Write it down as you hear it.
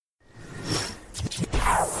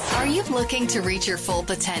Are you looking to reach your full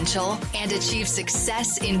potential and achieve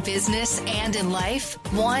success in business and in life?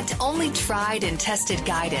 Want only tried and tested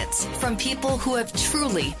guidance from people who have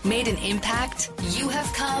truly made an impact? You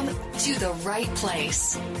have come to the right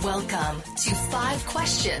place. Welcome to 5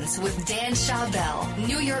 Questions with Dan Schawbel.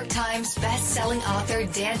 New York Times best-selling author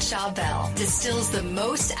Dan Schawbel distills the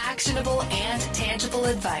most actionable and tangible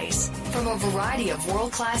advice from a variety of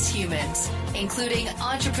world-class humans, including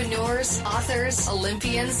entrepreneurs, authors,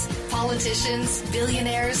 Olympians, politicians,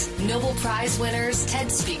 billionaires, Nobel Prize winners,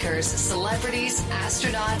 TED speakers, celebrities,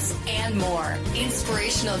 astronauts, and more.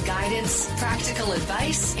 Inspirational guidance, practical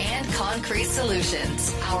advice, and concrete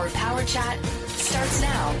solutions. Our Power Chat starts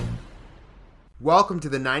now. Welcome to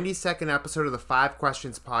the 92nd episode of the 5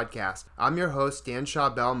 Questions podcast. I'm your host, Dan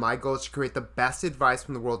Schawbel. My goal is to create the best advice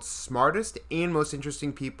from the world's smartest and most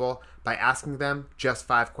interesting people by asking them just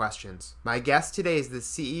 5 questions. My guest today is the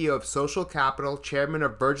CEO of Social Capital, chairman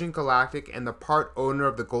of Virgin Galactic, and the part owner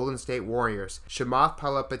of the Golden State Warriors, Chamath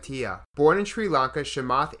Palihapitiya. Born in Sri Lanka,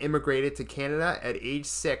 Chamath immigrated to Canada at age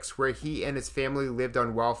 6, where he and his family lived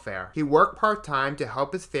on welfare. He worked part-time to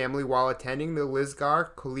help his family while attending the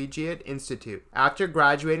Lisgar Collegiate Institute. After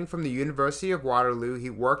graduating from the University of Waterloo, he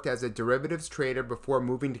worked as a derivatives trader before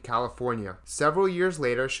moving to California. Several years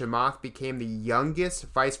later, Chamath became the youngest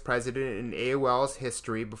vice president in AOL's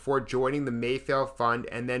history before joining the Mayfield Fund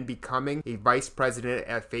and then becoming a vice president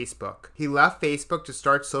at Facebook. He left Facebook to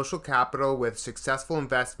start Social Capital with successful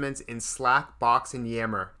investments in Slack, Box, and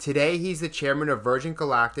Yammer. Today, he's the chairman of Virgin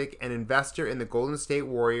Galactic, an investor in the Golden State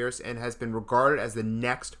Warriors, and has been regarded as the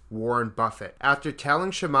next Warren Buffett. After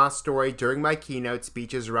telling Chamath's story during my keynote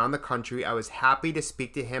speeches around the country, I was happy to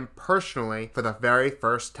speak to him personally for the very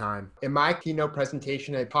first time. In my keynote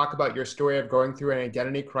presentation, I talk about your story of going through an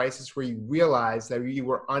identity crisis where you realized that you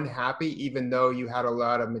were unhappy even though you had a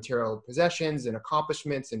lot of material possessions and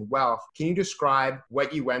accomplishments and wealth. Can you describe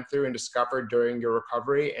what you went through and discovered during your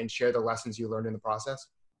recovery and share the lessons you learned in the process?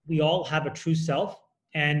 We all have a true self,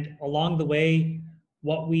 and along the way,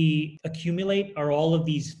 what we accumulate are all of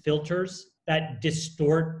these filters that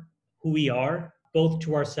distort who we are, both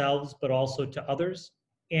to ourselves, but also to others.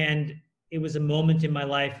 And it was a moment in my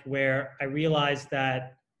life where I realized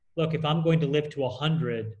that, look, if I'm going to live to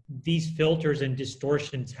 100, these filters and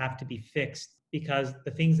distortions have to be fixed, because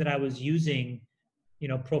the things that I was using,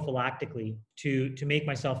 prophylactically to make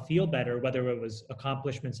myself feel better, whether it was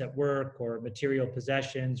accomplishments at work or material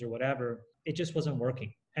possessions or whatever, it just wasn't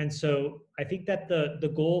working. And so I think that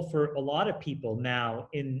the goal for a lot of people now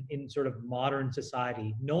in sort of modern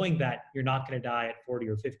society, knowing that you're not going to die at 40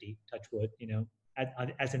 or 50, touch wood,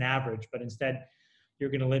 as an average, but instead you're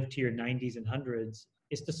going to live to your 90s and 100s,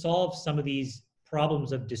 is to solve some of these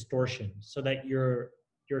problems of distortion so that you're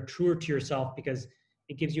truer to yourself, because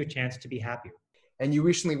it gives you a chance to be happier. And you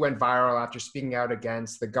recently went viral after speaking out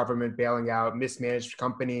against the government bailing out mismanaged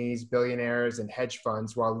companies, billionaires, and hedge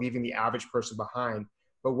funds while leaving the average person behind.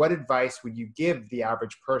 But what advice would you give the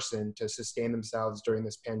average person to sustain themselves during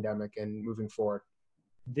this pandemic and moving forward?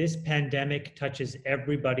 This pandemic touches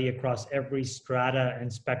everybody across every strata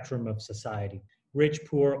and spectrum of society. Rich,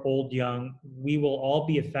 poor, old, young, we will all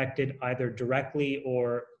be affected either directly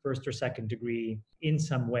or first or second degree in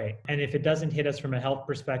some way. And if it doesn't hit us from a health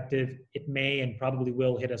perspective, it may and probably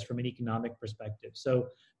will hit us from an economic perspective. So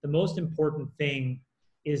the most important thing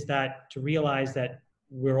is that to realize that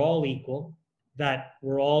we're all equal, that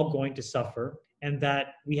we're all going to suffer, and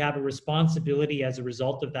that we have a responsibility as a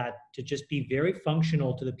result of that to just be very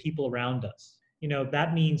functional to the people around us.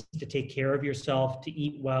 That means to take care of yourself, to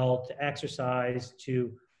eat well, to exercise,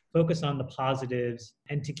 to focus on the positives,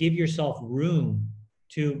 and to give yourself room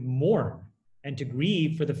to mourn and to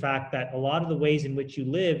grieve for the fact that a lot of the ways in which you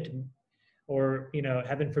lived, or,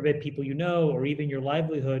 heaven forbid, people or even your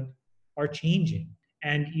livelihood are changing.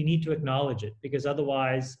 And you need to acknowledge it, because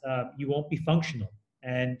otherwise you won't be functional,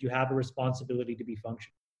 and you have a responsibility to be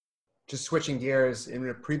functional. Just switching gears, in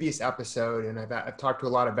a previous episode, and I've talked to a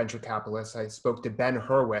lot of venture capitalists, I spoke to Ben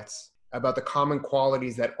Hurwitz about the common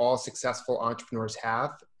qualities that all successful entrepreneurs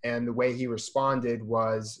have. And the way he responded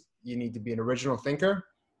was, you need to be an original thinker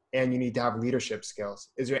and you need to have leadership skills.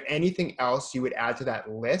 Is there anything else you would add to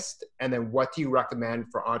that list? And then what do you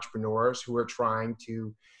recommend for entrepreneurs who are trying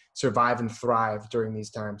to survive and thrive during these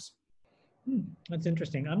times? That's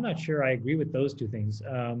interesting. I'm not sure I agree with those two things.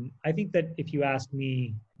 I think that if you ask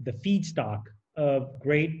me, the feedstock of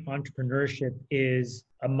great entrepreneurship is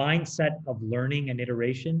a mindset of learning and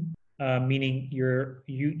iteration, meaning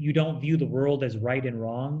you don't view the world as right and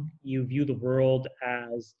wrong. You view the world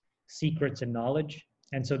as secrets and knowledge.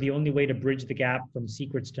 And so the only way to bridge the gap from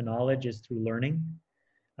secrets to knowledge is through learning.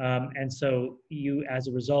 And so you, as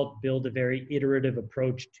a result, build a very iterative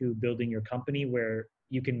approach to building your company where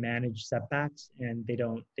you can manage setbacks and they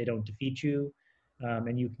don't defeat you,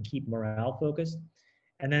 and you can keep morale focused.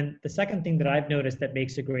 And then the second thing that I've noticed that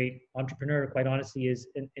makes a great entrepreneur, quite honestly, is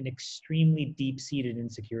an extremely deep-seated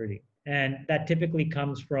insecurity. And that typically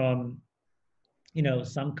comes from,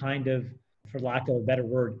 some kind of, for lack of a better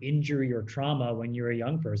word, injury or trauma when you're a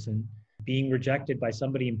young person, being rejected by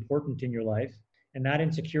somebody important in your life. And that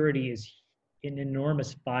insecurity is an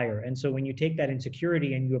enormous fire. And so when you take that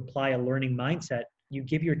insecurity and you apply a learning mindset, you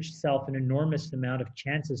give yourself an enormous amount of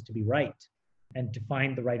chances to be right and to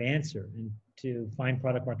find the right answer and to find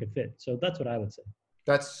product market fit. So that's what I would say.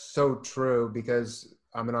 That's so true, because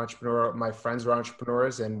I'm an entrepreneur. My friends are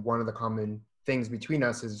entrepreneurs. And one of the common things between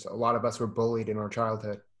us is a lot of us were bullied in our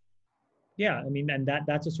childhood. Yeah, I mean, and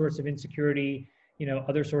that's a source of insecurity.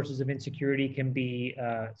 Other sources of insecurity can be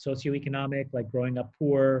socioeconomic, like growing up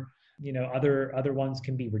poor. Other ones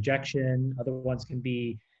can be rejection. Other ones can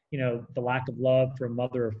be, the lack of love from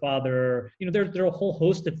mother or father. There are a whole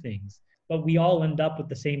host of things. But we all end up with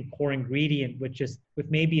the same core ingredient, which is with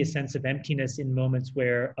maybe a sense of emptiness in moments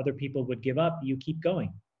where other people would give up. You keep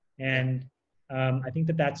going. And I think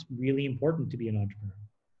that that's really important to be an entrepreneur.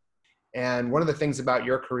 And one of the things about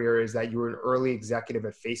your career is that you were an early executive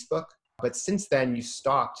at Facebook. But since then, you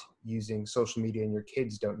stopped using social media and your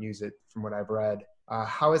kids don't use it, from what I've read.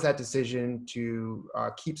 How has that decision to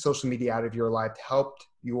keep social media out of your life helped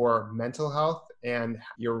your mental health and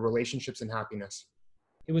your relationships and happiness?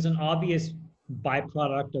 It was an obvious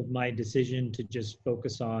byproduct of my decision to just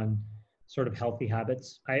focus on sort of healthy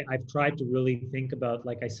habits. I've tried to really think about,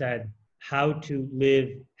 like I said, how to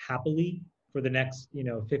live happily for the next,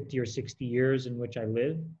 50 or 60 years in which I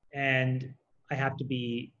live. And I have to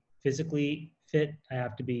be physically fit. I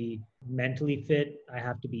have to be mentally fit. I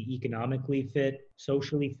have to be economically fit,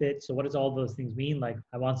 socially fit. So what does all those things mean? Like,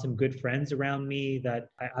 I want some good friends around me, that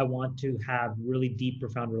I want to have really deep,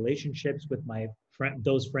 profound relationships with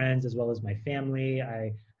those friends as well as my family.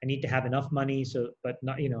 I need to have enough money, but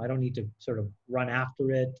not, I don't need to sort of run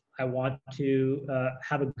after it. I want to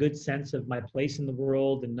have a good sense of my place in the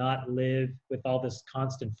world and not live with all this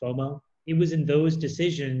constant FOMO. It was in those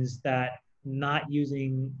decisions that not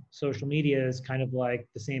using social media is kind of like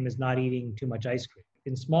the same as not eating too much ice cream.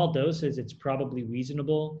 In small doses, it's probably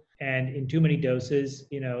reasonable. And in too many doses,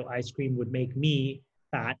 ice cream would make me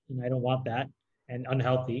fat, and I don't want that, and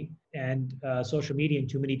unhealthy. And social media in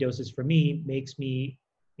too many doses for me makes me,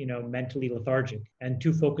 mentally lethargic and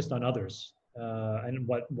too focused on others and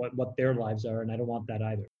what their lives are. And I don't want that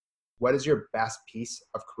either. What is your best piece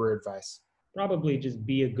of career advice? Probably just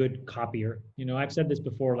be a good copier. I've said this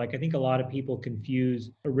before, like, I think a lot of people confuse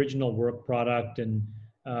original work product and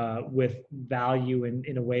with value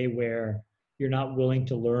in a way where you're not willing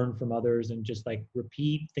to learn from others and just like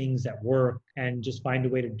repeat things that work and just find a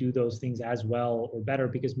way to do those things as well or better,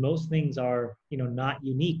 because most things are, not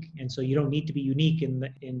unique. And so you don't need to be unique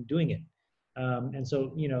in doing it. And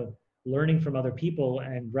so, learning from other people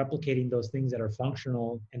and replicating those things that are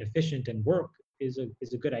functional and efficient and work is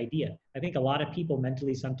a good idea. I think a lot of people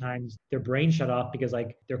mentally, sometimes their brain shut off because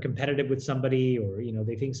like they're competitive with somebody, or,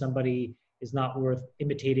 they think somebody is not worth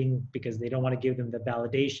imitating because they don't want to give them the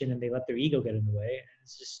validation and they let their ego get in the way. And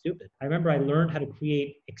it's just stupid. I remember I learned how to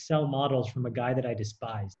create Excel models from a guy that I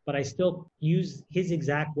despised, but I still use his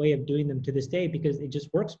exact way of doing them to this day because it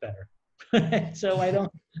just works better. So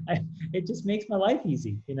it just makes my life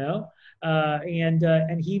easy, and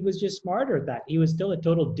he was just smarter at that. He was still a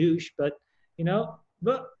total douche, but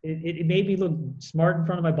but it made me look smart in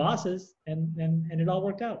front of my bosses, and it all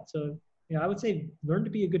worked out. So, I would say learn to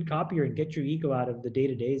be a good copier and get your ego out of the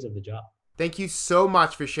day-to-days of the job. Thank you so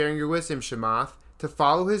much for sharing your wisdom, Chamath. To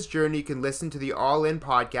follow his journey, you can listen to the All In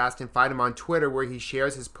podcast and find him on Twitter, where he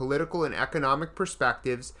shares his political and economic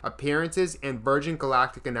perspectives, appearances, and Virgin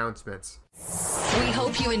Galactic announcements. We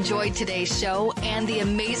hope you enjoyed today's show and the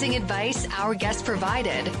amazing advice our guest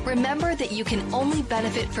provided. Remember that you can only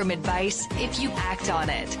benefit from advice if you act on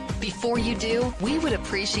it. Before you do, we would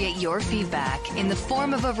appreciate your feedback in the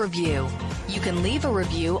form of a review. You can leave a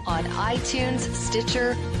review on iTunes,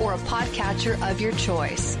 Stitcher, or a podcatcher of your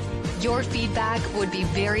choice. Your feedback would be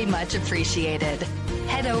very much appreciated.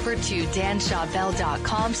 Head over to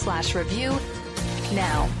danshawbell.com/review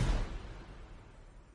now.